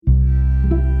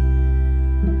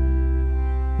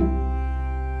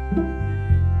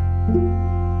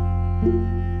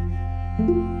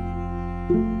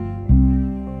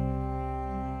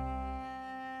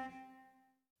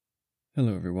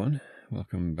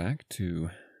Welcome back to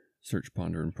Search,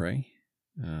 Ponder, and Pray.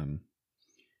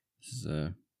 This is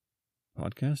a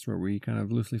podcast where we kind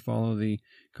of loosely follow the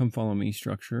Come Follow Me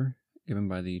structure given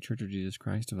by the Church of Jesus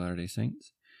Christ of Latter-day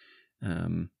Saints.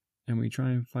 And we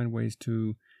try and find ways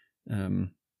to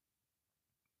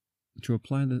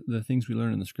apply the things we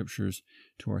learn in the Scriptures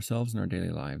to ourselves and our daily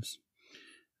lives.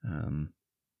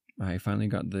 I finally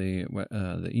got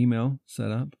the email set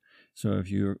up, so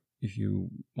if you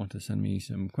want to send me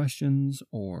some questions,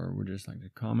 or would just like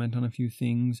to comment on a few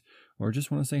things, or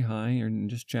just want to say hi or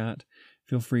just chat,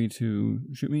 feel free to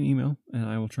shoot me an email, and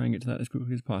I will try and get to that as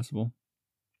quickly as possible.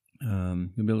 You'll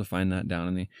be able to find that down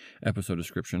in the episode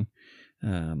description,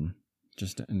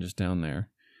 just down there.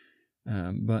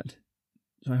 But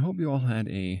so I hope you all had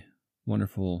a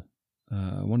wonderful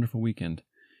weekend.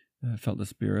 Felt the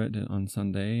Spirit on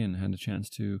Sunday and had a chance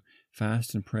to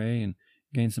fast and pray and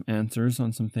gain some answers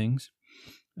on some things.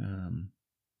 I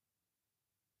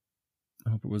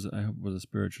hope it was a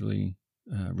spiritually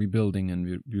rebuilding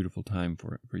and beautiful time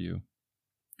for you.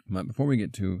 But before we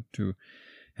get too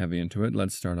heavy into it,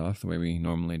 let's start off the way we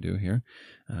normally do here,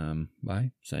 by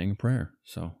saying a prayer.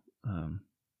 So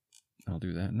I'll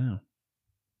do that now.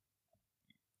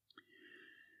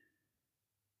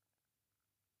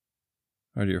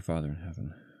 Our dear Father in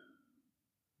heaven,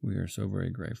 we are so very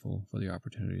grateful for the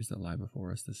opportunities that lie before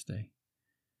us this day.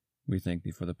 We thank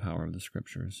Thee for the power of the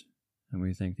Scriptures, and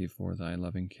we thank Thee for Thy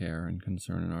loving care and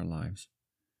concern in our lives.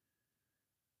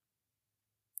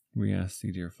 We ask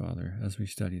Thee, dear Father, as we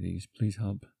study these, please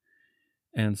help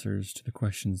answers to the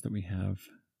questions that we have,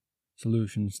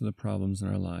 solutions to the problems in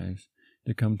our lives,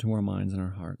 to come to our minds and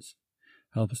our hearts.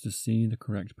 Help us to see the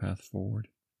correct path forward.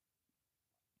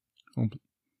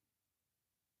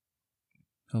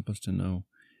 Help us to know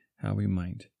how we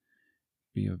might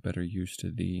be of better use to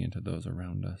Thee and to those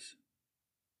around us.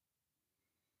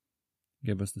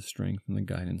 Give us the strength and the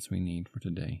guidance we need for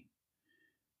today,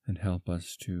 and help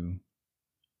us to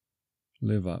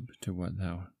live up to what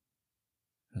Thou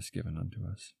hast given unto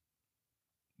us.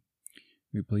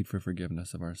 We plead for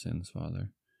forgiveness of our sins, Father,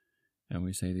 and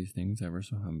we say these things ever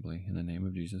so humbly in the name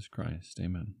of Jesus Christ.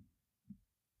 Amen.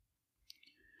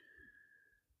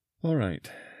 All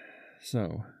right.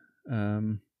 So,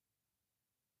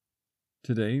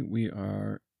 today we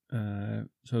are,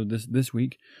 this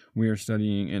week we are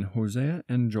studying in Hosea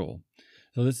and Joel.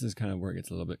 So this is kind of where it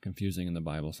gets a little bit confusing in the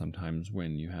Bible sometimes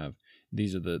when you have,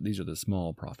 these are the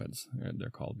small prophets, they're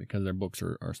called, because their books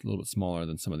are a little bit smaller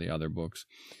than some of the other books,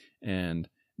 and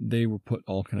they were put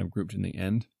all kind of grouped in the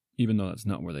end, even though that's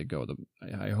not where they go.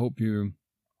 I hope you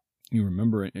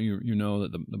remember, you know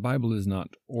that the Bible is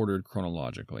not ordered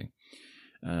chronologically.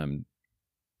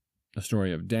 The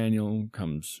story of Daniel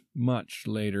comes much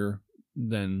later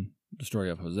than the story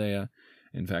of Hosea.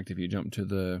 In fact, if you jump to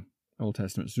the Old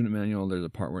Testament student manual, there's a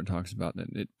part where it talks about that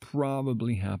it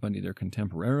probably happened either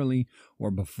contemporarily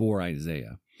or before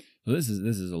Isaiah. So this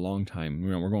is a long time.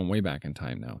 We're going way back in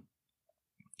time now,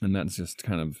 and that's just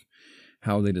kind of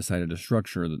how they decided to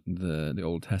structure the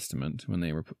Old Testament when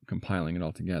they were compiling it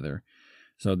all together.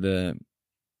 So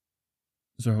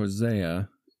Hosea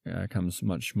comes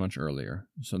much earlier.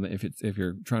 So that if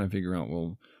you're trying to figure out,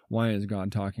 well, why is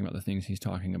God talking about the things He's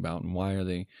talking about, and why are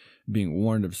they being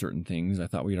warned of certain things? I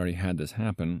thought we'd already had this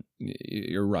happen.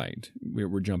 You're right.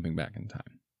 We're jumping back in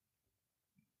time.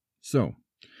 So,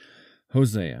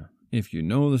 Hosea. If you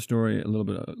know the story, a little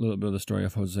bit of the story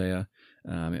of Hosea,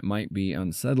 it might be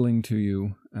unsettling to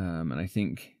you, and I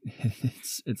think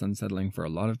it's unsettling for a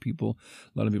lot of people.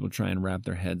 A lot of people try and wrap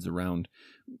their heads around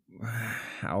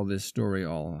how this story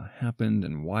all happened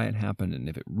and why it happened and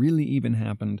if it really even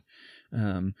happened.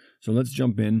 So let's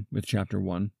jump in with chapter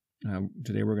 1.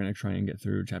 Today we're going to try and get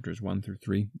through chapters 1 through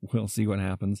 3. We'll see what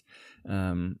happens.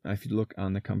 If you look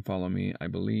on the Come Follow Me, I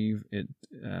believe it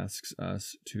asks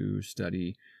us to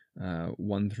study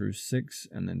 1 through 6,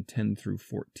 and then 10 through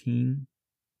 14,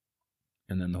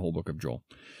 and then the whole book of Joel.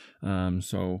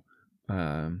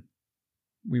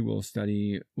 We will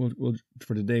study, we'll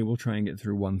for today, we'll try and get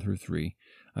through 1 through 3.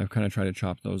 I've kind of tried to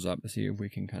chop those up to see if we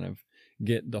can kind of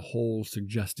get the whole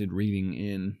suggested reading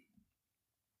in.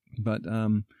 But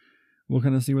we'll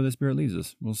kind of see where the Spirit leads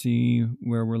us. We'll see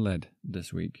where we're led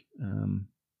this week.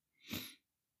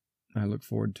 I look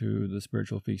forward to the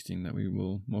spiritual feasting that we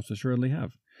will most assuredly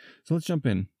have. So let's jump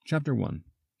in. Chapter 1.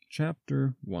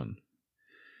 Chapter 1.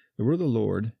 The word of the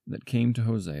Lord that came to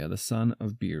Hosea, the son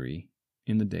of Beeri,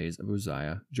 in the days of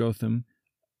Uzziah, Jotham,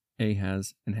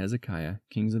 Ahaz, and Hezekiah,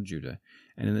 kings of Judah,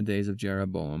 and in the days of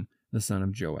Jeroboam, the son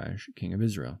of Joash, king of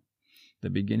Israel. The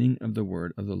beginning of the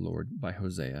word of the Lord by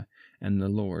Hosea. And the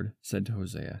Lord said to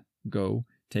Hosea, Go,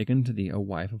 take unto thee a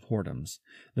wife of whoredoms,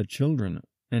 the children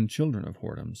of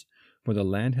whoredoms, for the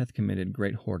land hath committed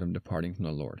great whoredom, departing from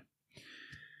the Lord.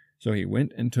 So he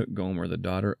went and took Gomer, the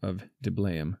daughter of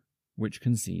Diblaim, which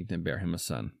conceived and bare him a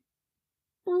son.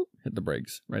 Hit the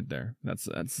brakes right there. That's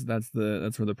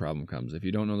where the problem comes. If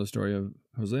you don't know the story of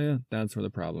Hosea, that's where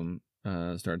the problem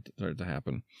start to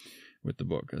happen with the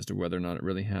book, as to whether or not it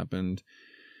really happened.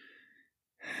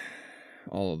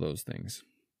 All of those things.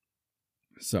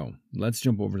 So let's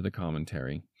jump over to the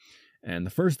commentary. And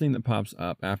the first thing that pops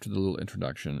up after the little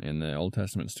introduction in the Old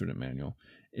Testament student manual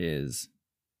is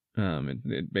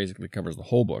it basically covers the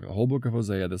whole book of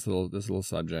Hosea. This little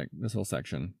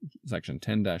section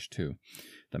 10-2,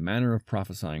 the manner of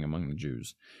prophesying among the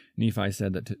Jews. Nephi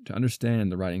said that to understand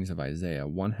the writings of Isaiah,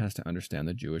 one has to understand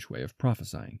the Jewish way of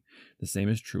prophesying. The same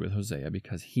is true with Hosea,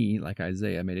 because he, like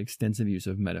Isaiah, made extensive use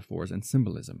of metaphors and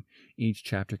symbolism. Each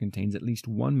chapter contains at least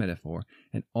one metaphor,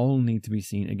 and all need to be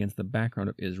seen against the background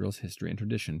of Israel's history and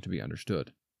tradition to be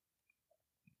understood.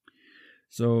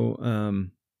 So,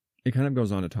 it kind of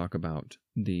goes on to talk about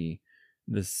the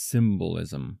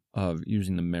symbolism of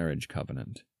using the marriage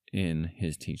covenant in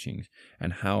his teachings,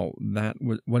 and how that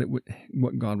was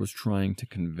what God was trying to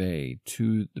convey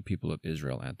to the people of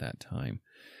Israel at that time,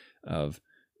 of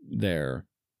their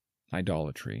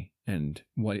idolatry, and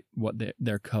what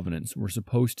their covenants were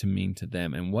supposed to mean to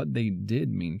them, and what they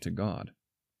did mean to God.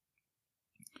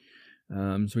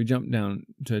 So we jump down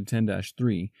to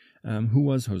 10-3. Who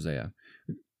was Hosea?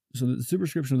 So the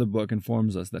superscription of the book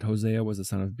informs us that Hosea was the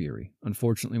son of Beeri.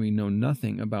 Unfortunately, we know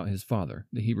nothing about his father.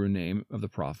 The Hebrew name of the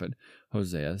prophet,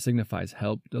 Hosea, signifies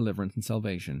help, deliverance, and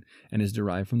salvation, and is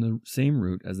derived from the same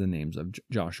root as the names of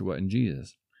Joshua and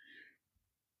Jesus.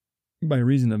 By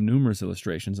reason of numerous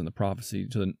illustrations in the prophecy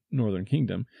to the northern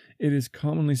kingdom, it is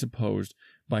commonly supposed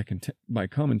by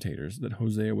commentators that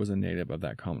Hosea was a native of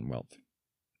that commonwealth.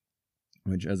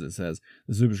 Which, as it says,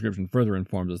 the superscription further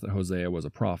informs us that Hosea was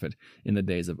a prophet in the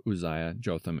days of Uzziah,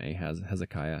 Jotham, Ahaz,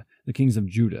 Hezekiah, the kings of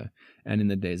Judah, and in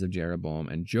the days of Jeroboam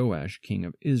and Joash, king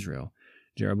of Israel.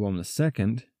 Jeroboam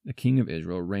II, the king of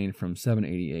Israel, reigned from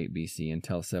 788 BC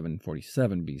until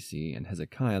 747 BC, and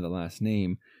Hezekiah, the last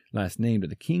named of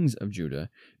the kings of Judah,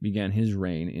 began his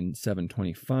reign in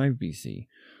 725 BC.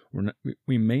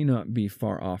 We may not be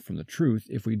far off from the truth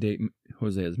if we date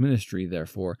Hosea's ministry,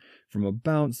 therefore, from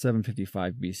about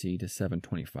 755 BC to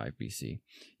 725 BC.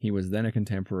 He was then a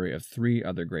contemporary of three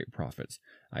other great prophets,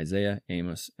 Isaiah,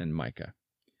 Amos, and Micah.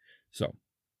 So,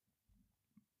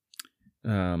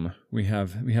 we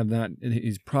have that.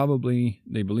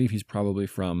 They believe he's probably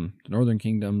from the northern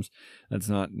kingdoms. That's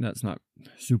not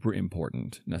super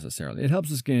important necessarily. It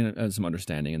helps us gain some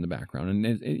understanding in the background, and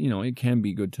it can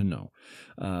be good to know.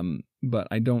 But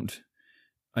I don't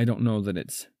know that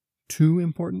it's too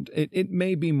important. It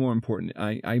may be more important.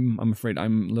 I'm afraid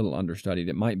I'm a little understudied.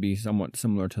 It might be somewhat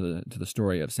similar to the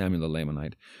story of Samuel the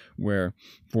Lamanite, where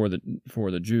for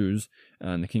the Jews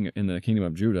and in the kingdom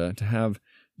of Judah to have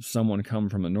someone come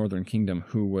from the northern kingdom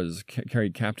who was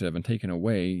carried captive and taken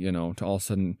away, to all of a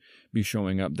sudden be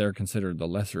showing up, they're considered the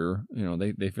lesser.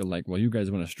 They feel like, well, you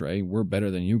guys went astray, we're better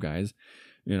than you guys.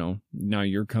 Now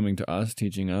you're coming to us,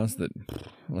 teaching us that,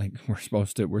 like, we're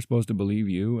supposed to believe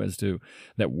you as to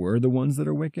that we're the ones that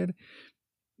are wicked.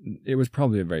 It was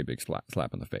probably a very big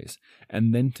slap in the face.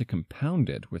 And then to compound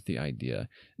it with the idea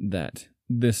that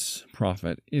this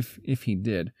prophet, if he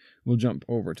did, we'll jump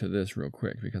over to this real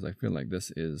quick because I feel like this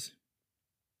is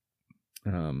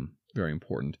very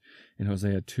important. In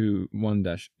Hosea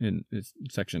 2:1 in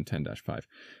section 10-5,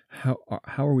 how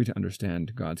are we to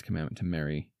understand God's commandment to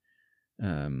marry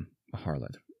a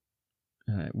harlot?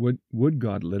 Would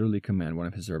God literally command one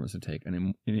of his servants to take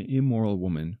an immoral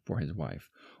woman for his wife,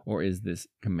 or is this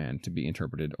command to be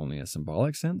interpreted only in a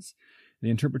symbolic sense? The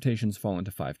interpretations fall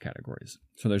into 5 categories.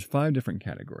 So there's 5 different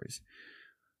categories.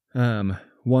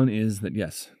 One is that,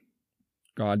 yes,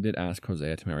 God did ask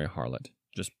Hosea to marry a harlot.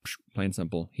 Just plain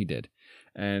simple, he did.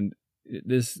 And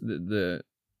the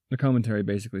commentary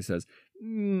basically says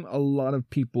a lot of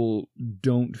people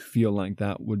don't feel like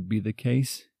that would be the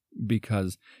case,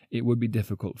 because it would be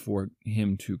difficult for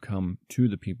him to come to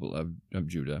the people of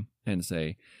Judah and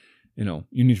say, you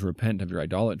need to repent of your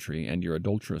idolatry and your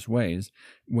adulterous ways,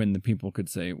 when the people could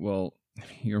say, well,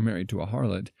 you're married to a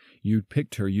harlot, you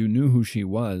picked her, you knew who she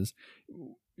was,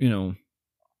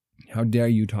 how dare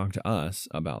you talk to us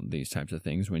about these types of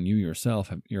things when you yourself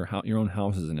have your own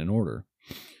house isn't in order.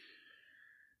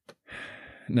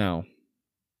 Now,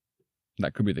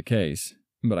 that could be the case,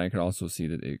 but I could also see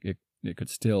that it could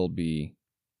still be,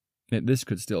 this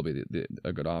could still be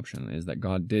a good option, is that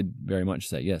God did very much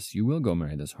say, yes, you will go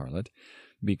marry this harlot,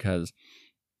 because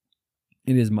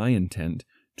It is my intent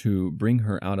to bring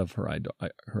her out of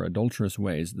her adulterous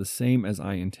ways, the same as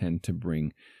I intend to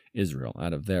bring Israel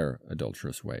out of their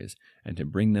adulterous ways, and to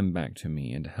bring them back to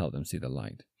me and to help them see the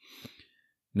light.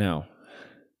 Now,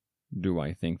 do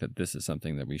I think that this is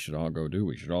something that we should all go do?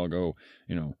 We should all go,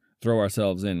 throw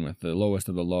ourselves in with the lowest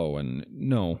of the low? And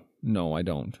no, I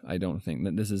don't. I don't think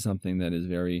that this is something that is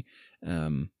very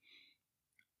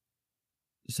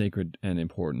sacred and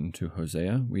important to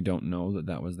Hosea. We don't know that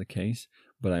that was the case,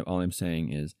 but all I'm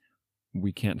saying is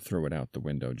we can't throw it out the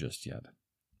window just yet.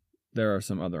 There are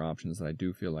some other options that I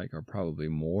do feel like are probably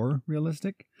more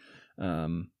realistic,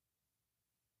 and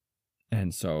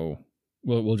so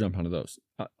we'll jump onto those.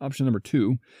 Option number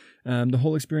 2, the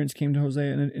whole experience came to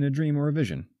Hosea in a dream or a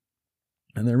vision.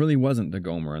 And there really wasn't the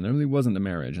Gomer, and there really wasn't the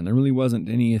marriage, and there really wasn't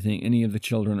any of the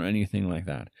children or anything like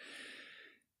that.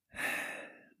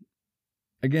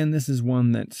 Again, this is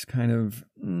one that's kind of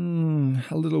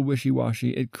a little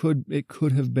wishy-washy. It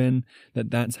could have been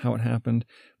that that's how it happened,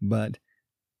 but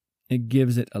it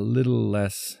gives it a little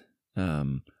less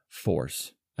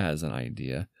force as an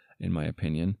idea, in my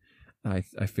opinion. I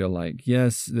feel like,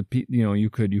 yes, you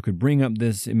could bring up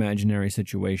this imaginary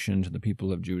situation to the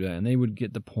people of Judah and they would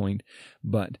get the point,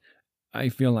 but I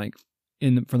feel like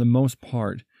for the most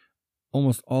part,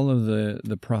 almost all of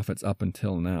the prophets up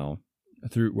until now,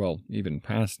 even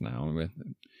past now with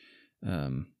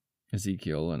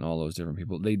Ezekiel and all those different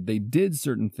people, they did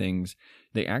certain things.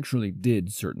 They actually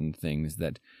did certain things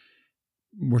that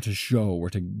were to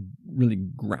really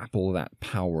grapple that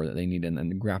power that they need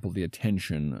and grapple the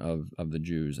attention of the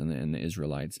Jews and the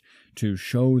Israelites, to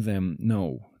show them,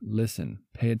 no, listen,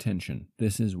 pay attention.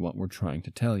 This is what we're trying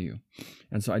to tell you.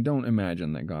 And so I don't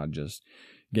imagine that God just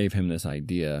gave him this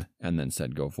idea and then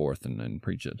said, go forth and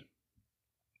preach it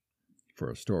for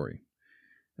a story.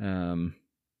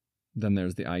 Then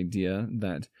there's the idea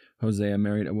that Hosea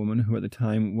married a woman who at the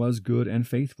time was good and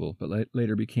faithful, but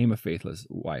later became a faithless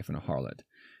wife and a harlot,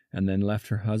 and then left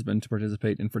her husband to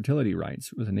participate in fertility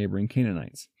rites with the neighboring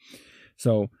Canaanites.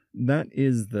 So that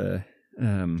is the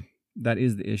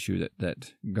issue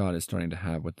that God is starting to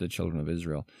have with the children of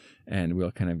Israel, and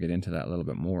we'll kind of get into that a little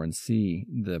bit more and see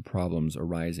the problems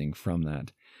arising from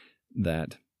that.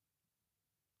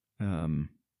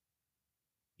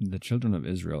 The children of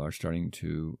Israel are starting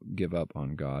to give up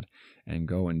on God and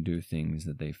go and do things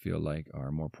that they feel like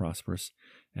are more prosperous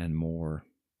and more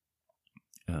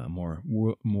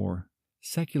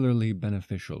secularly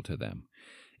beneficial to them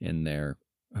in their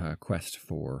quest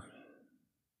for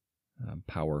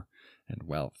power and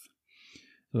wealth.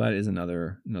 So that is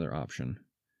another option.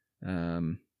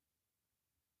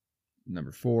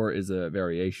 Number 4 is a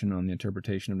variation on the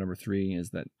interpretation of number 3, is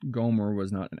that Gomer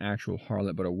was not an actual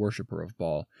harlot but a worshiper of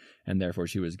Baal, and therefore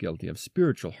she was guilty of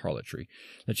spiritual harlotry.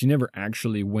 That she never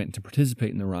actually went to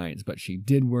participate in the rites, but she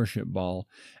did worship Baal,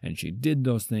 and she did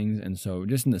those things, and so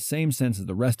just in the same sense as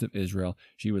the rest of Israel,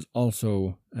 she was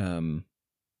also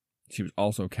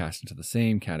cast into the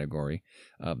same category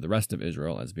of the rest of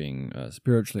Israel as being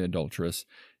spiritually adulterous,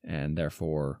 and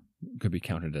therefore could be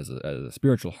counted as a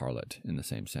spiritual harlot in the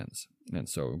same sense. And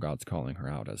so God's calling her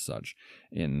out as such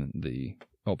in the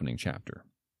opening chapter.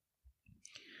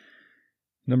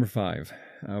 Number 5.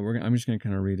 I'm just going to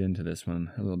kind of read into this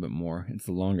one a little bit more. It's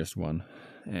the longest one,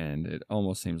 and it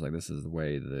almost seems like this is the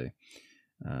way the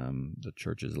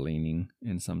church is leaning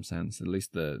in some sense, at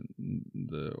least the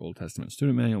Old Testament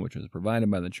student manual, which was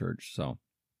provided by the church. So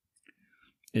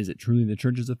is it truly the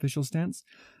church's official stance?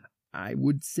 I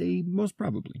would say most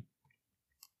probably.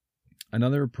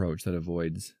 Another approach that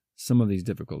avoids some of these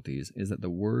difficulties is that the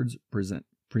words present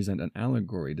an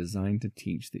allegory designed to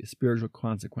teach the spiritual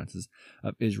consequences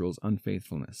of Israel's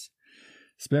unfaithfulness.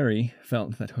 Sperry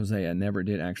felt that Hosea never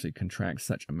did actually contract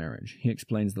such a marriage. He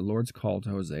explains the Lord's call to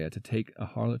Hosea to take a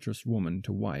harlotrous woman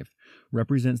to wife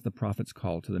represents the prophet's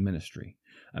call to the ministry,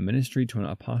 a ministry to an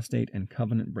apostate and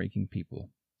covenant-breaking people.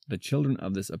 The children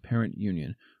of this apparent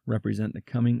union represent the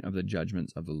coming of the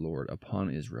judgments of the Lord upon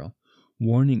Israel,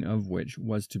 warning of which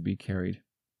was to be carried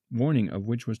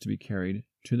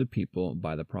to the people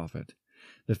by the prophet.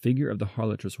 The figure of the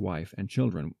harlotrous wife and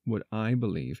children would, I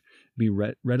believe, be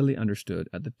readily understood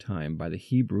at the time by the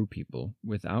Hebrew people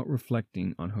without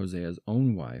reflecting on Hosea's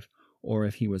own wife or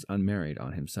if he was unmarried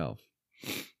on himself.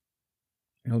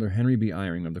 Elder Henry B.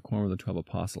 Eyring of the Quorum of the 12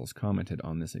 Apostles commented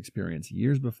on this experience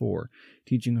years before,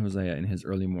 teaching Hosea in his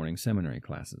early morning seminary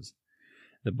classes.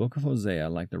 The book of Hosea,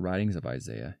 like the writings of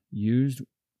Isaiah,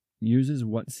 uses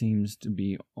what seems to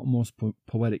be almost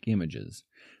poetic images.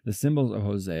 The symbols of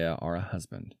Hosea are a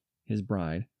husband, his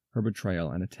bride, her betrayal,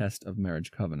 and a test of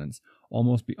marriage covenants,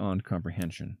 almost beyond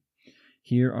comprehension.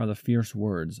 Here are the fierce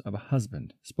words of a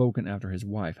husband spoken after his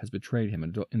wife has betrayed him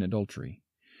in adultery.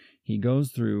 He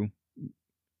goes on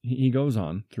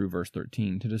through verse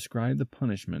 13 to describe the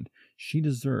punishment she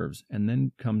deserves, and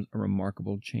then comes a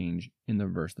remarkable change in the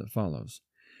verse that follows.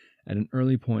 At an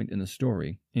early point in the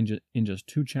story, in just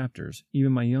 2 chapters,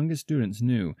 even my youngest students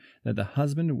knew that the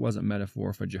husband was a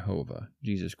metaphor for Jehovah,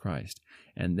 Jesus Christ,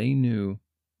 and they knew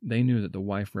that the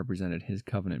wife represented his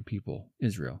covenant people,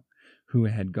 Israel, who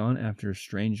had gone after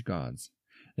strange gods.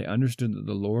 They understood that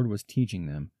the Lord was teaching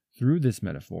them, through this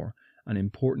metaphor, an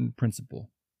important principle.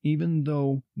 Even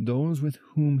though those with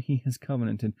whom he has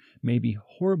covenanted may be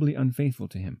horribly unfaithful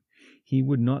to him, he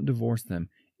would not divorce them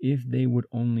if they would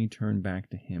only turn back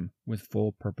to him with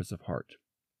full purpose of heart.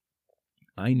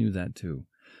 I knew that too,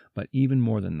 but even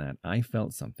more than that, I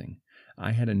felt something.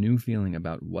 I had a new feeling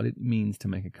about what it means to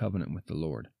make a covenant with the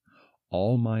Lord.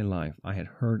 All my life, I had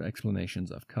heard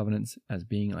explanations of covenants as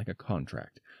being like a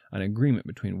contract, an agreement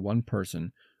between one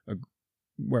person,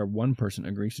 where one person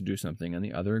agrees to do something and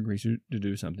the other agrees to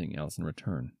do something else in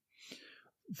return.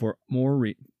 For more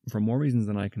reasons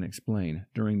than I can explain,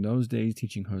 during those days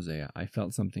teaching Hosea, I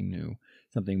felt something new,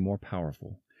 something more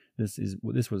powerful.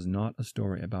 This was not a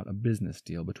story about a business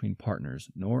deal between partners,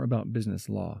 nor about business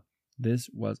law. This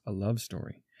was a love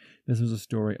story. This was a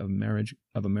story of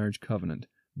a marriage covenant,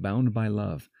 bound by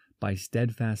love, by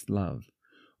steadfast love.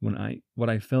 What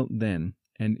I felt then,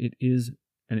 and it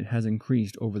has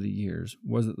increased over the years,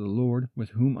 was that the Lord,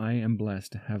 with whom I am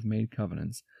blessed to have made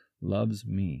covenants, loves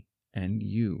me and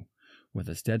you with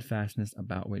a steadfastness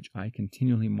about which I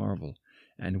continually marvel,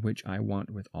 and which I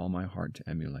want with all my heart to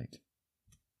emulate.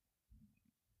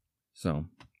 So,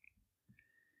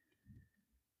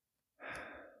 at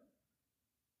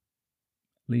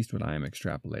least what I am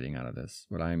extrapolating out of this,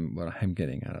 what I'm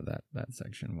getting out of that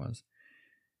section was,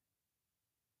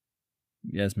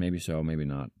 yes, maybe so, maybe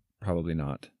not, probably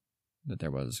not, that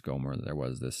there was Gomer, that there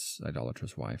was this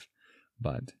idolatrous wife,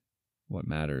 but what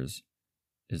matters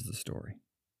is the story.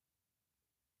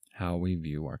 How we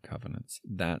view our covenants.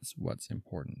 That's what's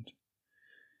important.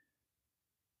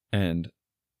 And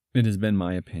it has been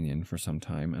my opinion for some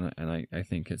time, and I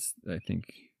think it's at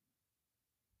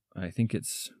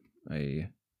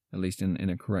least in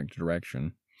a correct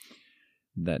direction,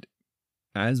 that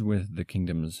as with the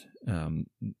kingdoms,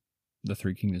 the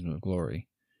 3 kingdoms of glory,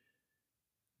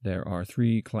 there are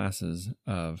 3 classes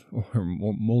of, or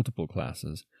multiple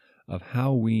classes of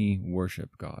how we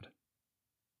worship God.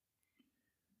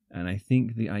 And I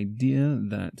think the idea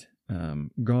that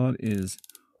God is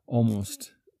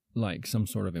almost like some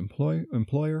sort of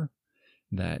employer,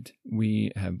 that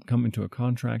we have come into a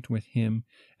contract with him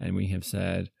and we have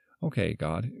said, okay,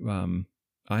 God,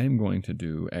 I am going to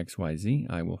do X, Y, Z.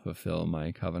 I will fulfill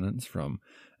my covenants from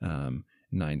 9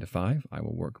 to 5. I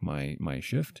will work my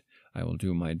shift. I will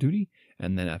do my duty,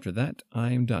 and then after that,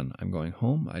 I am done. I'm going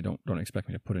home. I don't expect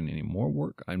me to put in any more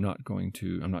work. I'm not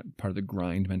part of the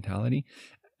grind mentality,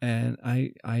 and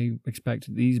I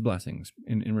expect these blessings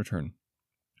in return.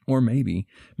 Or maybe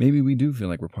we do feel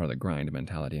like we're part of the grind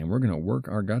mentality, and we're going to work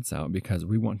our guts out because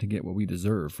we want to get what we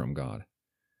deserve from God.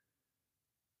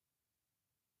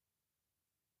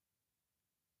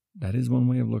 That is one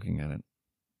way of looking at it.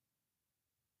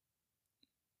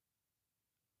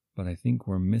 But I think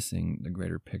we're missing the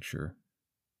greater picture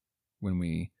when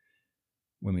we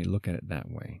look at it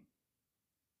that way.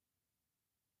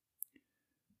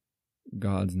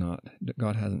 God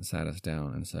hasn't sat us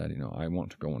down and said, I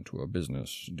want to go into a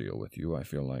business deal with you. I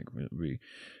feel like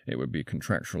it would be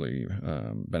contractually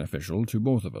beneficial to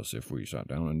both of us if we sat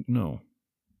down and no.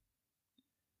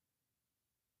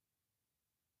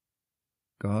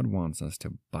 God wants us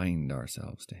to bind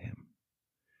ourselves to him,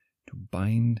 to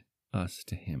bind us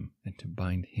to him, and to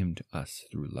bind him to us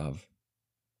through love.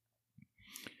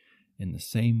 In the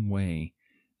same way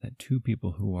that 2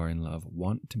 people who are in love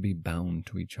want to be bound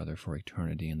to each other for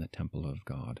eternity in the temple of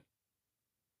God.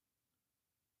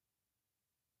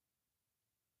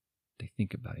 They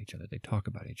think about each other, they talk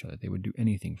about each other, they would do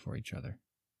anything for each other.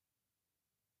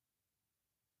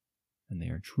 And they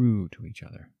are true to each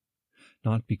other.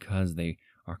 Not because they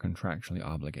are contractually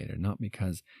obligated, not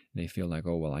because they feel like,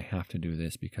 oh, well, I have to do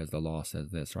this because the law says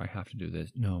this, or I have to do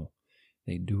this. No,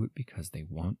 they do it because they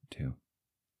want to.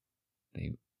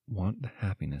 They want the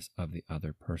happiness of the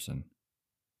other person.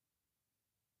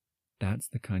 That's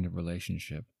the kind of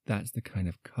relationship, that's the kind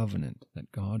of covenant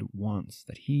that God wants,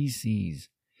 that he sees.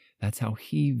 That's how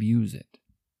he views it.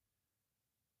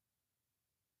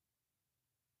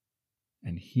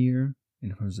 And here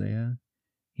in Hosea,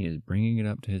 he is bringing it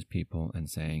up to his people and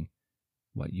saying,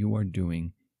 what you are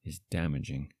doing is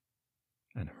damaging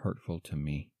and hurtful to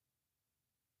me.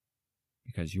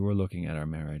 because you are looking at our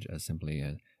marriage as simply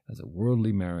as a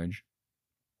worldly marriage.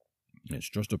 It's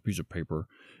just a piece of paper.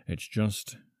 It's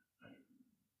just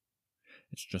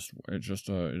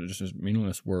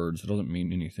meaningless words. It doesn't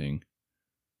mean anything.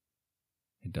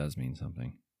 It does mean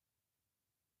something.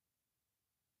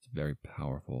 It's very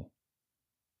powerful.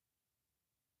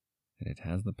 And it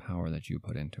has the power that you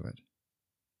put into it.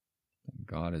 And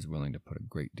God is willing to put a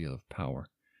great deal of power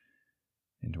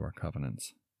into our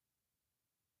covenants.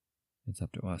 It's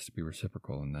up to us to be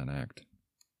reciprocal in that act.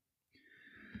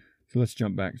 So let's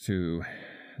jump back to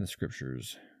the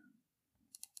scriptures.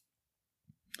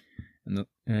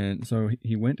 And so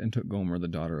he went and took Gomer, the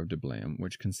daughter of Diblaim,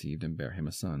 which conceived and bare him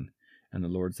a son. And the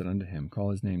Lord said unto him,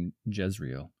 Call his name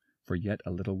Jezreel, for yet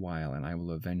a little while, and I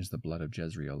will avenge the blood of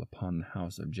Jezreel upon the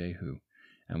house of Jehu,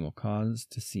 and will cause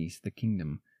to cease the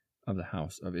kingdom of the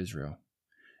house of Israel.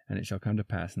 And it shall come to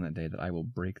pass in that day that I will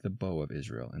break the bow of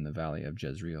Israel in the valley of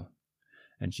Jezreel.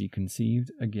 And she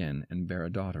conceived again, and bare a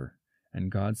daughter. And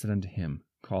God said unto him,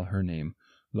 Call her name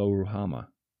Lo-ruhamah,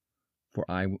 for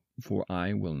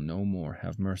I will no more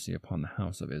have mercy upon the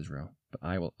house of Israel, but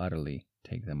I will utterly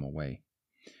take them away.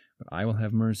 But I will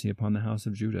have mercy upon the house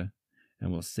of Judah,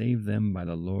 and will save them by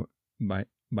the Lord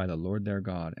their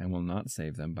God, and will not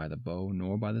save them by the bow,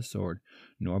 nor by the sword,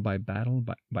 nor by battle,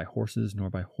 by horses, nor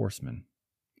by horsemen.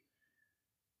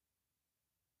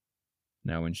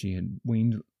 Now when she had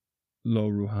weaned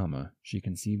Lo-ruhamah, she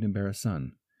conceived and bare a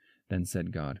son. Then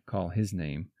said God, Call his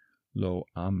name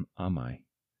Lo-ammi,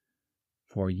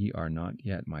 for ye are not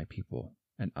yet my people,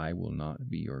 and I will not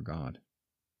be your God.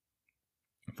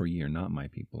 For ye are not my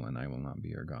people, and I will not be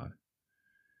your God.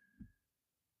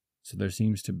 So there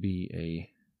seems to be a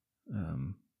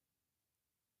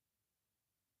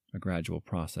gradual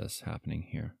process happening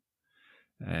here.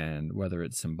 And whether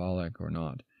it's symbolic or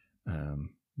not,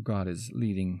 God is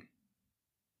leading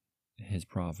his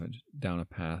prophet down a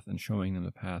path and showing them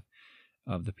the path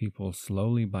of the people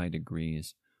slowly by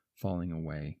degrees falling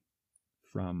away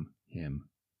from him.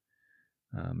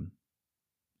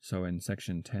 So in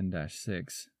section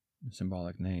 10-6,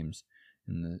 symbolic names,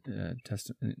 in the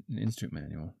Institute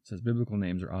Manual, it says biblical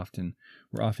names were often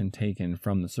taken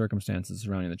from the circumstances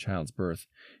surrounding the child's birth.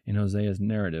 In Hosea's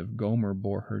narrative, Gomer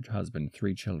bore her husband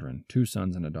 3 children, 2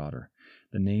 sons and a daughter.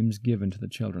 The names given to the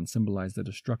children symbolize the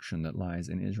destruction that lies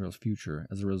in Israel's future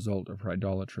as a result of her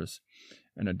idolatrous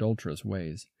and adulterous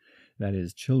ways. That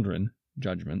is, children,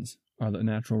 judgments, are the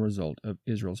natural result of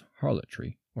Israel's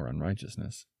harlotry or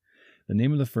unrighteousness. The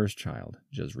name of the first child,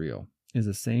 Jezreel, is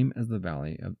the same as the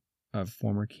valley of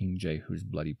former King Jehu's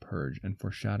bloody purge, and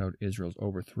foreshadowed Israel's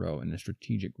overthrow in a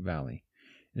strategic valley.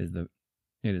 It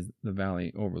is the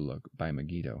valley overlooked by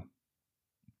Megiddo.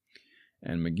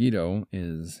 And Megiddo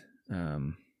is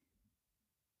the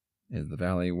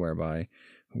valley whereby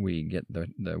we get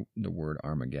the word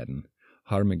Armageddon.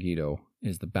 Har Megiddo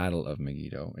is the battle of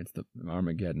Megiddo.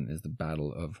 Armageddon is the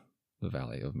battle of the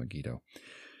valley of Megiddo.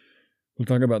 We'll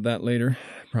talk about that later,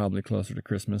 probably closer to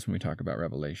Christmas when we talk about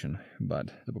Revelation, the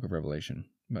book of Revelation.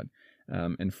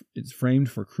 And it's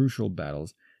framed for crucial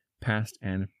battles, past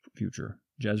and future.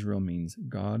 Jezreel means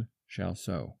God shall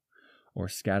sow, or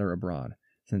scatter abroad.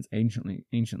 Since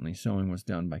anciently sowing was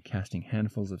done by casting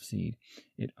handfuls of seed,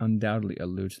 it undoubtedly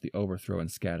alludes to the overthrow and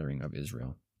scattering of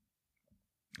Israel.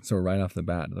 So right off the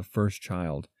bat, the first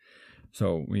child.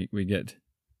 So we get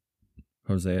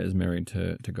Hosea is married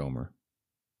to Gomer.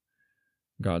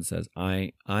 God says,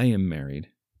 I am married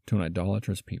to an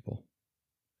idolatrous people.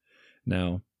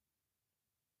 Now,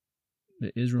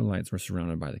 the Israelites were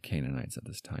surrounded by the Canaanites at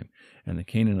this time, and the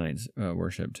Canaanites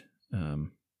worshipped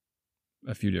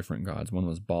a few different gods. One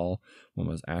was Baal, one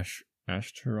was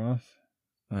Ashtaroth.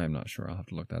 I'm not sure. I'll have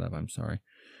to look that up. I'm sorry.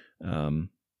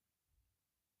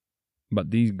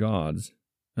 But these gods,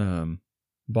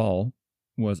 Baal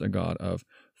was a god of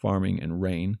farming and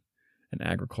rain and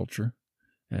agriculture.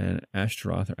 And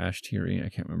Ashtaroth, or Ashtiri, I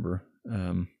can't remember,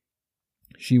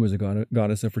 she was a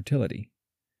goddess of fertility.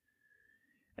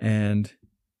 And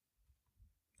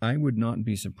I would not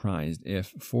be surprised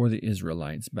if, for the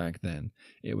Israelites back then,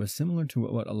 it was similar to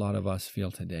what a lot of us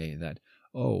feel today, that,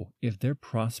 if they're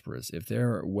prosperous, if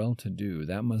they're well-to-do,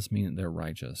 that must mean that they're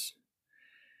righteous.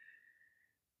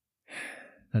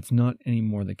 That's not any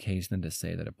more the case than to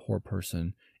say that a poor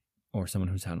person or someone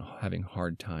who's having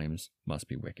hard times must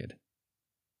be wicked.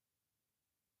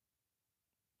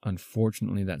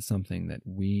 Unfortunately, that's something that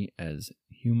we as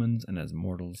humans and as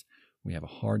mortals, we have a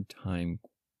hard time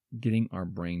getting our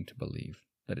brain to believe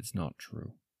that it's not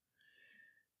true.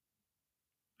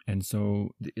 And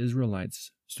so the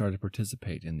Israelites started to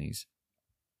participate in these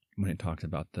when it talks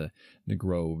about the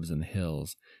groves and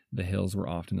the hills were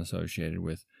often associated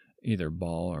with either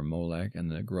Baal or Molech,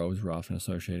 and the groves were often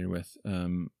associated with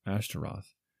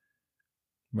Ashtaroth,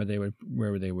 where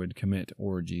they would commit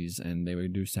orgies and they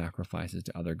would do sacrifices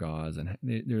to other gods, and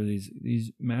there are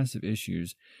these massive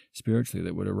issues spiritually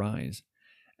that would arise.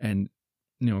 And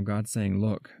God's saying,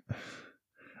 look,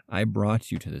 I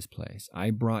brought you to this place.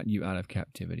 I brought you out of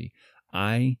captivity.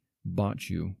 I bought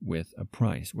you with a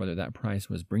price, whether that price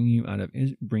was bringing you out of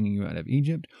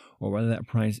Egypt, or whether that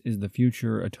price is the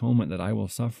future atonement that I will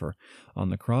suffer on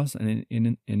the cross and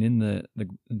in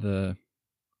the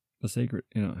sacred,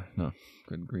 no,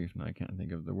 good grief, no, I can't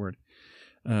think of the word.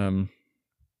 When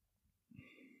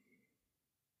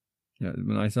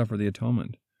I suffer the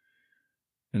atonement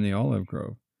in the olive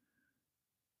grove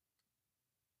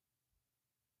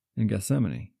in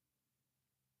Gethsemane.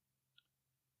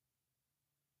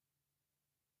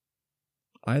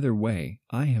 Either way,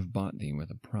 I have bought thee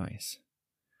with a price.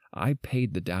 I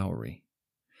paid the dowry.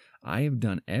 I have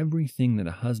done everything that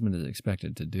a husband is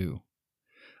expected to do.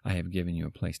 I have given you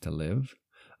a place to live.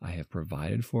 I have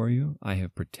provided for you. I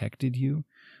have protected you.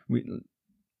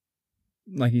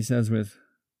 Like he says with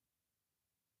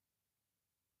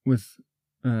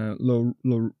Lo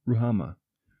Ruhamah,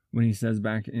 when he says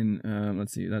back in,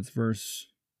 let's see, that's verse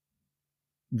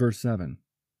 7.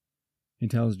 He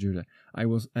tells Judah, I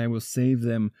will save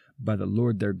them by the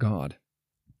Lord their God.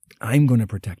 I'm going to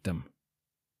protect them,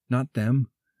 not them.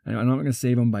 I'm not going to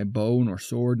save them by bow, nor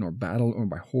sword, nor battle, or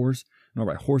by horse, nor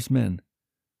by horsemen.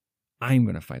 I'm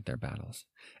going to fight their battles.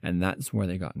 And that's where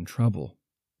they got in trouble.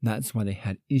 That's why they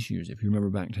had issues. If you remember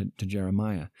back to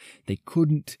Jeremiah, they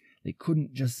couldn't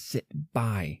just sit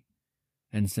by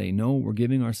and say, no, we're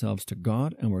giving ourselves to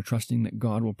God and we're trusting that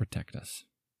God will protect us.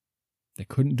 They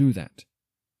couldn't do that.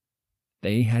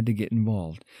 They had to get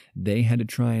involved. They had to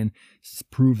try and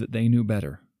prove that they knew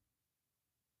better.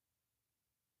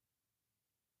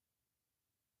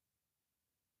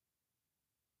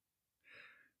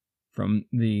 From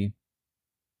the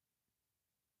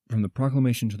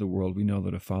proclamation to the world, we know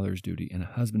that a father's duty and a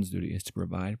husband's duty is to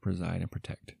provide, preside, and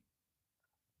protect.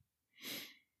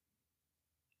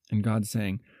 And God's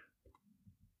saying,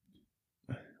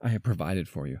 I have provided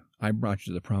for you. I brought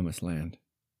you to the promised land.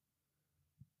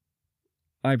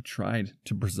 I've tried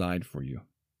to preside for you.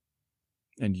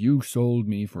 And you sold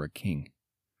me for a king.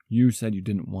 You said you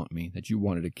didn't want me, that you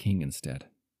wanted a king instead.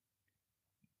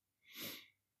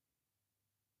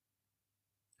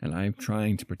 And I'm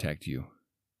trying to protect you,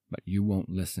 but you won't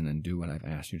listen and do what I've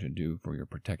asked you to do for your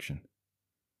protection.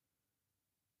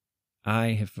 I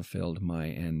have fulfilled my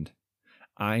end.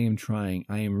 I am trying.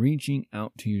 I am reaching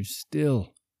out to you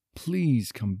still.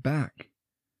 Please come back.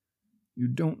 You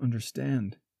don't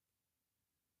understand.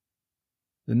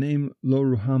 The name Lo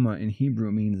Ruhamah in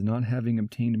Hebrew means not having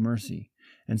obtained mercy,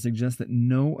 and suggests that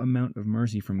no amount of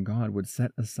mercy from God would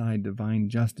set aside divine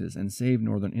justice and save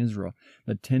northern Israel.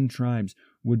 The 10 tribes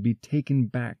would be taken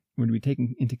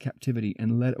into captivity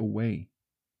and led away.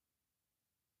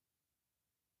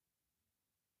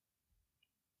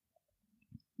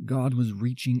 God was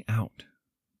reaching out.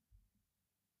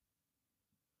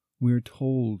 We are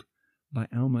told by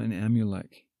Alma and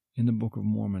Amulek in the Book of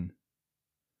Mormon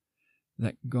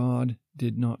that God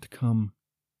did not come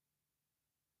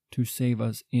to save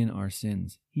us in our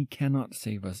sins. He cannot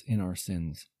save us in our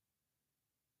sins.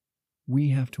 We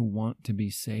have to want to be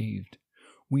saved.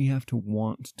 We have to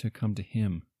want to come to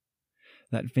Him.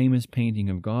 That famous painting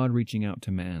of God reaching out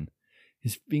to man,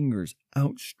 His fingers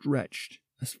outstretched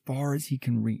as far as He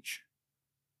can reach.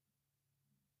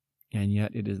 And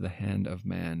yet it is the hand of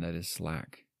man that is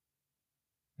slack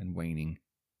and waning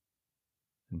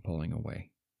and pulling away.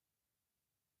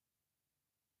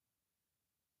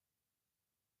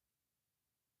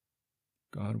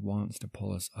 God wants to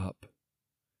pull us up,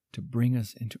 to bring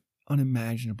us into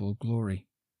unimaginable glory.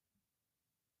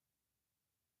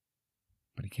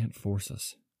 But He can't force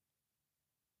us.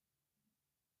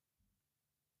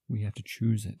 We have to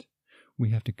choose it. We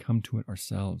have to come to it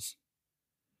ourselves.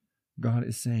 God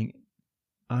is saying,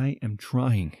 I am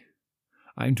trying.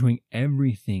 I'm doing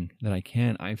everything that I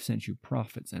can. I've sent you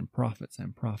prophets and prophets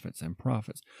and prophets and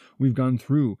prophets. We've gone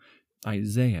through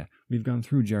Isaiah. We've gone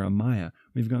through Jeremiah.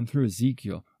 We've gone through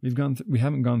Ezekiel. We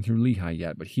haven't gone through Lehi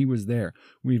yet, but he was there.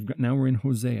 Now we're in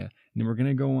Hosea. And then we're going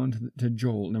to go on to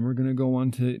Joel. And then we're going to go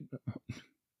on to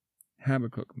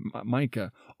Habakkuk,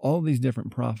 Micah, all these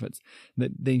different prophets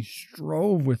that they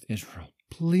strove with Israel.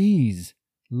 Please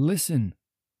listen.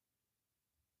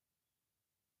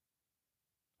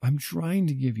 I'm trying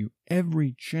to give you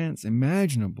every chance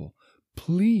imaginable.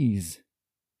 Please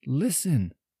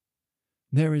listen.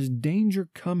 There is danger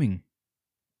coming.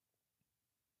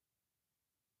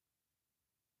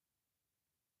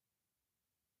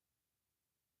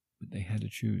 But they had to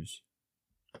choose.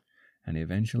 And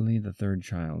eventually the third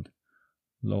child,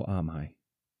 Lo Ammi,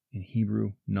 in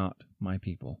Hebrew, not my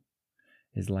people,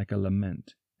 is like a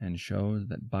lament and shows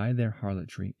that by their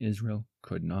harlotry Israel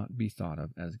could not be thought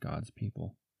of as God's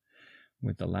people.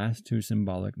 With the last two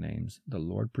symbolic names, the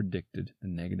Lord predicted the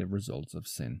negative results of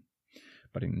sin.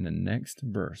 But in the next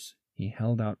verse, he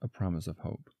held out a promise of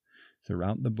hope.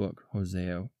 Throughout the book,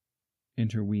 Hosea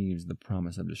interweaves the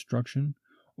promise of destruction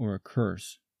or a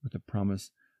curse with the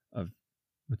promise of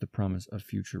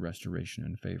future restoration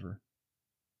and favor.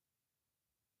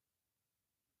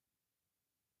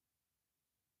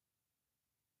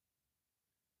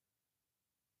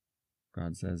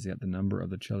 God says, "Yet the number of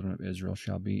the children of Israel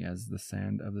shall be as the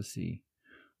sand of the sea,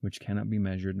 which cannot be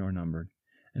measured nor numbered.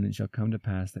 And it shall come to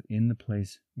pass that in the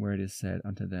place where it is said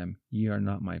unto them, Ye are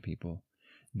not my people,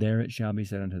 there it shall be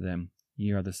said unto them,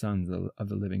 Ye are the sons of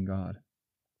the living God.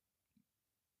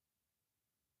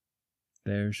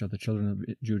 There shall the children of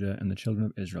Judah and the children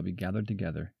of Israel be gathered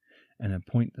together, and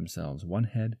appoint themselves one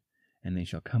head, and they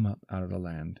shall come up out of the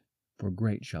land, for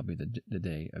great shall be the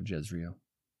day of Jezreel."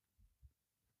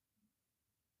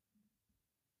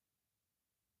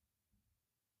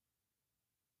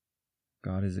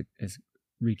 God is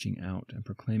reaching out and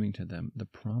proclaiming to them, the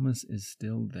promise is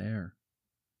still there.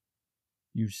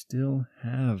 You still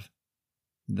have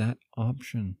that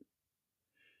option.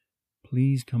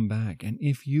 Please come back. And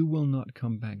if you will not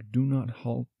come back, do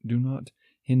not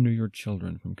hinder your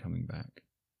children from coming back.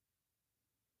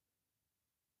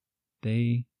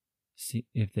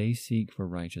 If they seek for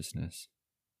righteousness,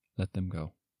 let them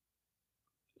go.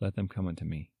 Let them come unto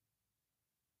me.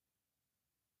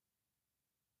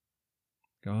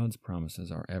 God's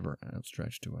promises are ever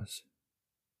outstretched to us.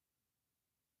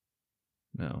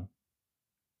 Now,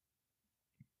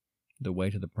 the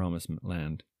way to the promised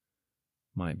land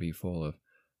might be full of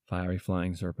fiery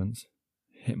flying serpents.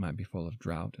 It might be full of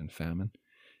drought and famine.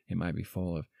 It might be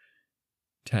full of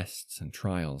tests and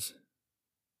trials.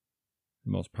 It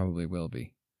most probably will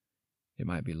be. It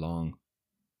might be long.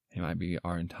 It might be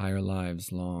our entire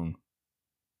lives long.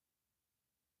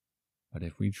 But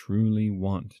if we truly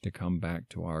want to come back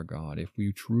to our God, if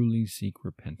we truly seek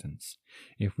repentance,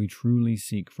 if we truly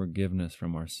seek forgiveness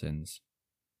from our sins,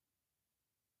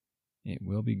 it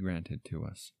will be granted to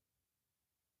us.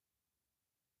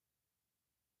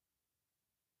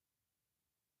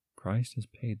 Christ has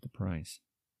paid the price.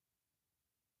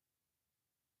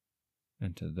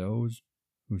 And to those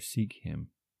who seek him,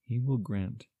 he will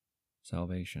grant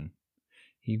salvation.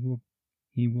 He will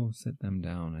sit them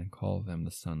down and call them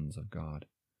the sons of God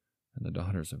and the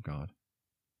daughters of God.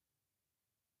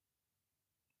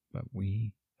 But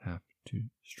we have to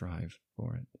strive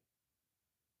for it.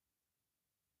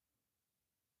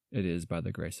 It is by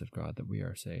the grace of God that we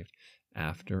are saved,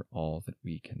 after all that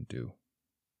we can do.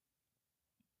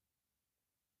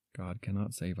 God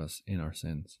cannot save us in our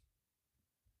sins.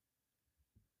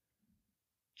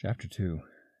 Chapter 2.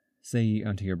 Say ye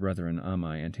unto your brethren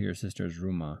Ammi, and to your sisters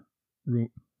Ruhamah,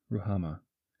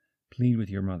 plead with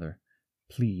your mother,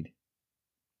 plead,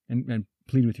 and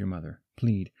plead with your mother,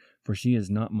 plead, for she is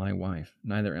not my wife,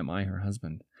 neither am I her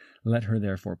husband. Let her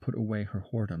therefore put away her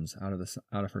whoredoms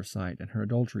out of her sight, and her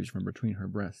adulteries from between her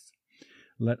breasts.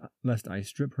 Lest I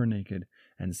strip her naked,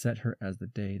 and set her as the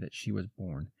day that she was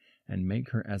born, and make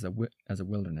her as a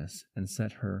wilderness, and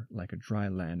set her like a dry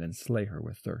land, and slay her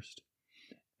with thirst.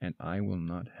 And I will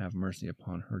not have mercy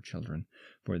upon her children,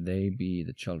 for they be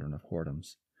the children of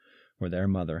whoredoms. For their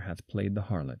mother hath played the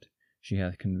harlot; she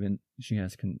that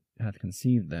hath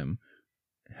conceived them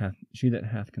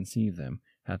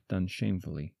hath done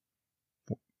shamefully.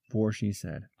 For she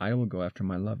said, I will go after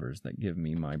my lovers that give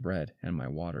me my bread and my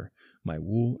water, my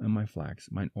wool and my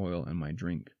flax, mine oil and my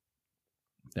drink.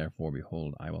 Therefore,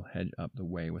 behold, I will hedge up the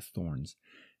way with thorns,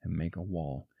 and make a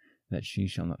wall, that she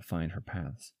shall not find her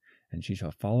paths. And she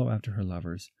shall follow after her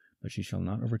lovers, but she shall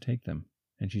not overtake them.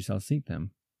 And she shall seek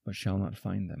them, but shall not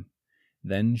find them.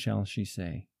 Then shall she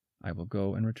say, I will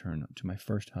go and return to my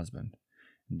first husband.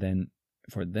 Then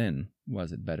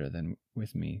was it better than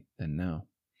with me than now.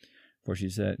 For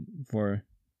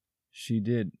she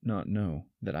did not know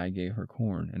that I gave her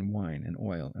corn and wine and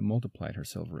oil, and multiplied her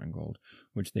silver and gold,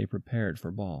 which they prepared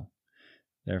for Baal.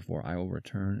 Therefore I will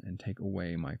return and take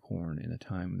away my corn in the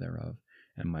time thereof,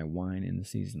 and my wine in the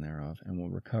season thereof, and will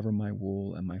recover my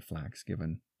wool and my flax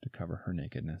given to cover her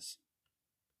nakedness.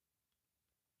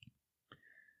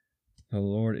 The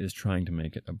Lord is trying to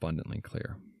make it abundantly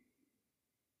clear.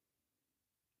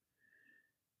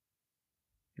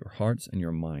 your hearts and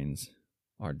your minds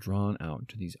are drawn out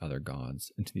to these other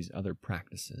gods and to these other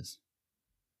practices.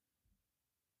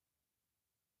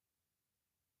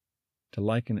 To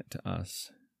liken it to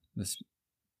us, this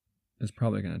is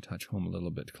probably going to touch home a little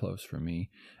bit close for me,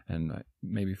 and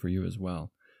maybe for you as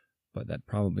well, but that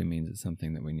probably means it's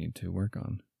something that we need to work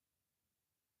on.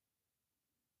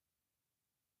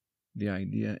 The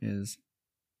idea is,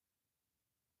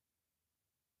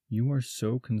 you are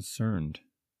so concerned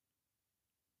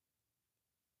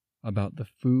about the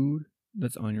food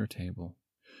that's on your table.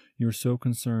 You're so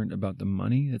concerned about the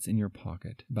money that's in your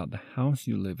pocket, about the house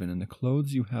you live in and the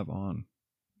clothes you have on,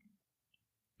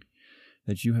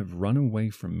 that you have run away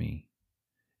from me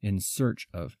in search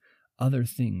of other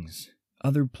things,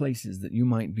 other places that you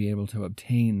might be able to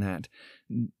obtain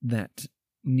that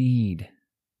need,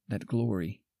 that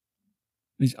glory,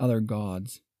 these other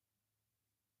gods.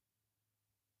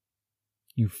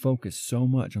 You focus so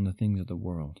much on the things of the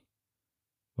world,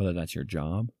 whether that's your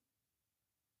job,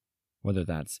 whether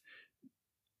that's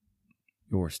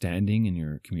your standing in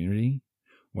your community,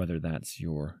 whether that's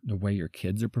the way your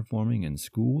kids are performing in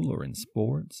school or in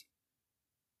sports,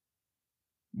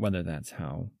 whether that's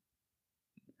how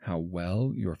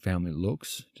well your family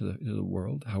looks to the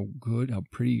world, how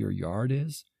pretty your yard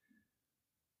is.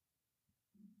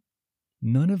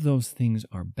 None of those things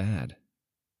are bad.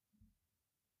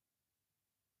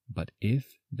 But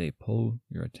if they pull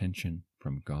your attention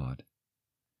from God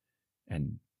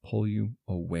and pull you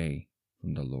away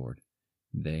from the Lord,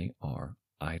 they are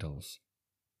idols.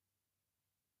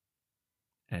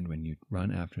 And when you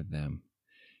run after them,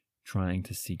 trying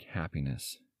to seek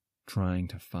happiness, trying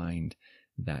to find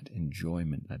that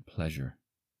enjoyment, that pleasure,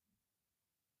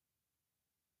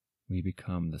 we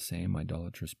become the same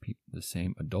adulterous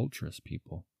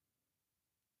people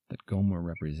that Gomer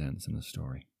represents in the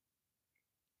story.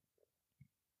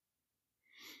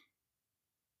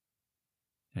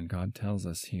 And God tells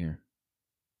us here,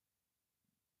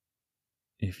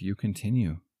 if you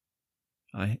continue,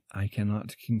 I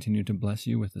cannot continue to bless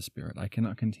you with the Spirit. I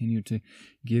cannot continue to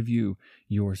give you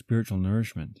your spiritual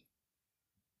nourishment.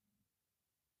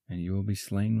 And you will be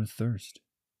slain with thirst.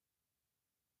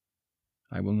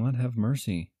 I will not have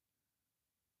mercy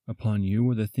upon you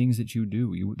or the things that you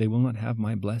do. They will not have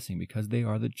my blessing because they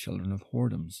are the children of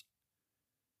whoredoms.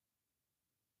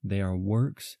 They are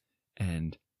works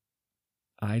and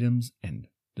items and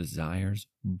desires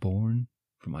born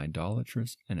from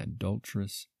idolatrous and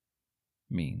adulterous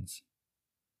means.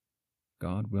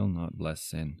 God will not bless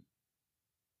sin.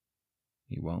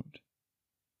 He won't.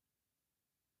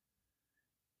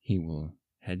 He will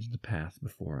hedge the path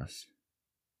before us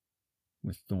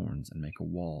with thorns and make a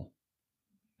wall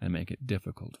and make it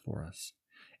difficult for us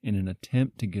in an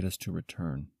attempt to get us to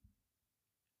return.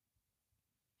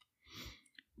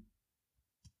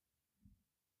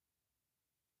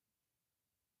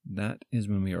 That is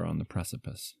when we are on the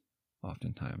precipice,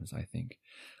 oftentimes, I think.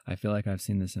 I feel like I've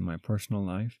seen this in my personal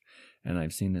life, and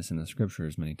I've seen this in the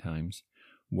scriptures many times,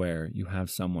 where you have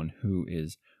someone who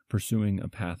is pursuing a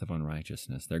path of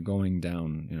unrighteousness. They're going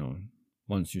down,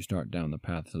 once you start down the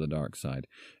path to the dark side,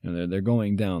 they're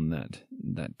going down that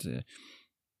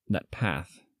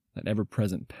path, that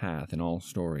ever-present path in all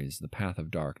stories, the path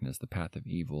of darkness, the path of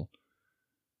evil.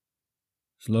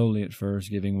 Slowly at first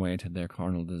giving way to their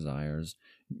carnal desires,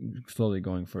 slowly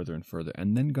going further and further.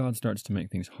 And then God starts to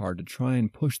make things hard to try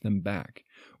and push them back,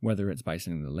 whether it's by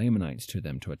sending the Lamanites to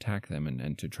them to attack them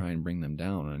and to try and bring them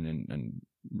down and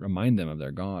remind them of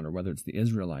their God, or whether it's the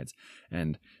Israelites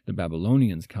and the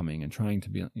Babylonians coming and trying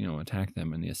to attack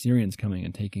them, and the Assyrians coming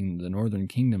and taking the northern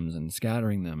kingdoms and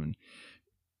scattering them, and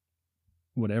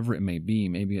whatever it may be.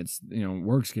 Maybe it's,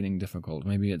 work's getting difficult.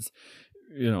 Maybe it's,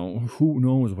 who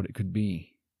knows what it could be.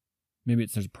 Maybe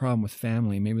there's a problem with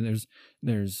family. Maybe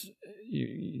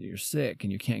you're sick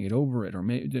and you can't get over it, or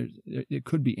maybe it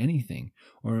could be anything,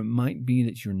 or it might be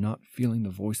that you're not feeling the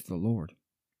voice of the Lord.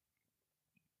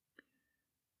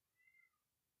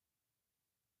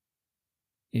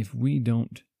 If we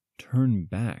don't turn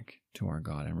back to our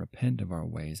God and repent of our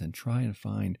ways and try and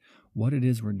find what it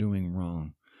is we're doing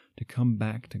wrong, to come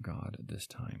back to God at this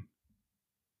time,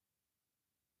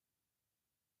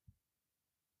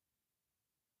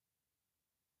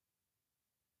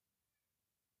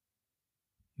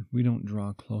 if we don't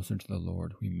draw closer to the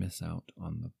Lord, we miss out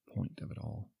on the point of it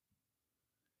all.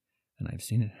 And I've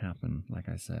seen it happen, like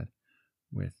I said,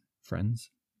 with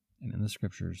friends and in the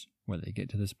scriptures, where they get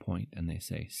to this point and they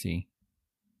say, "See,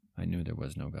 I knew there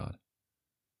was no God,"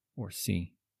 or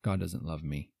 "See, God doesn't love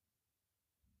me."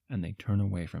 And they turn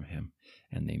away from him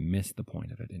and they miss the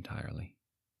point of it entirely.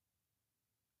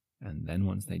 And then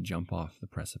once they jump off the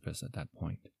precipice at that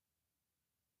point,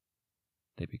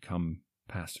 they become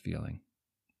past feeling.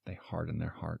 They harden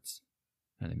their hearts,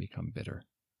 and they become bitter.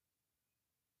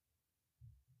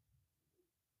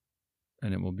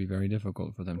 And it will be very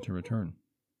difficult for them to return.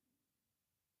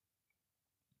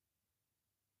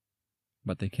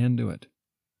 But they can do it.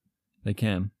 They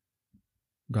can.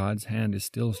 God's hand is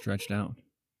still stretched out.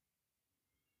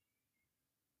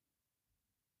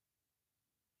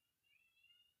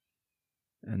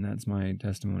 And that's my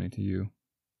testimony to you,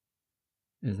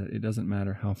 is that it doesn't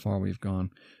matter how far we've gone.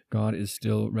 God is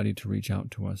still ready to reach out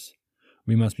to us.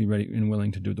 We must be ready and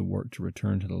willing to do the work to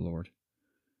return to the Lord.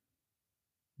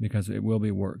 Because it will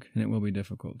be work, and it will be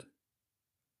difficult.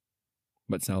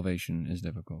 But salvation is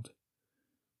difficult.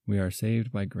 We are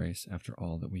saved by grace after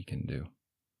all that we can do.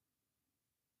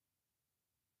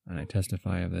 And I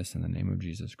testify of this in the name of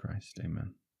Jesus Christ.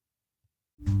 Amen.